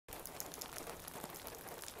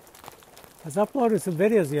I was uploading some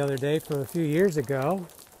videos the other day from a few years ago,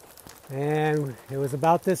 and it was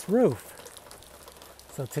about this roof.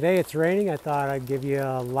 So today it's raining. I thought I'd give you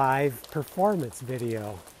a live performance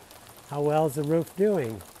video. How well is the roof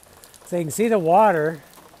doing? So you can see the water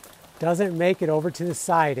doesn't make it over to the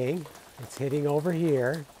siding. It's hitting over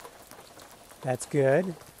here. That's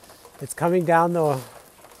good. It's coming down the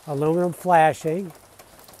aluminum flashing.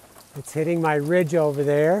 It's hitting my ridge over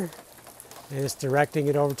there, and it's directing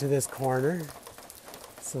it over to this corner.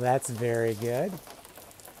 So that's very good.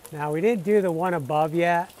 Now we didn't do the one above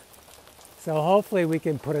yet, so hopefully we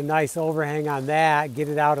can put a nice overhang on that, get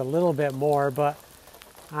it out a little bit more, but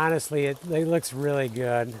honestly it looks really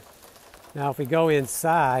good. Now if we go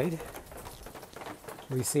inside,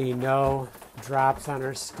 we see no drops on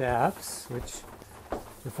our steps, which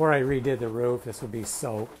before I redid the roof, this would be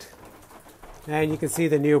soaked. And you can see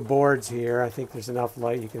the new boards here. I think there's enough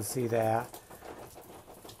light you can see that.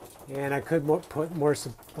 And I could put more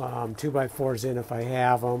 2x4s in if I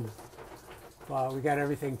have them. But we got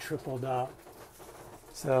everything tripled up.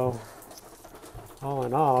 So all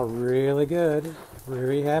in all, really good.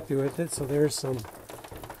 Very happy with it. So there's a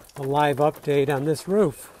live update on this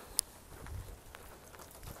roof.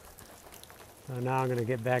 So now I'm going to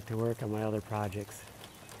get back to work on my other projects.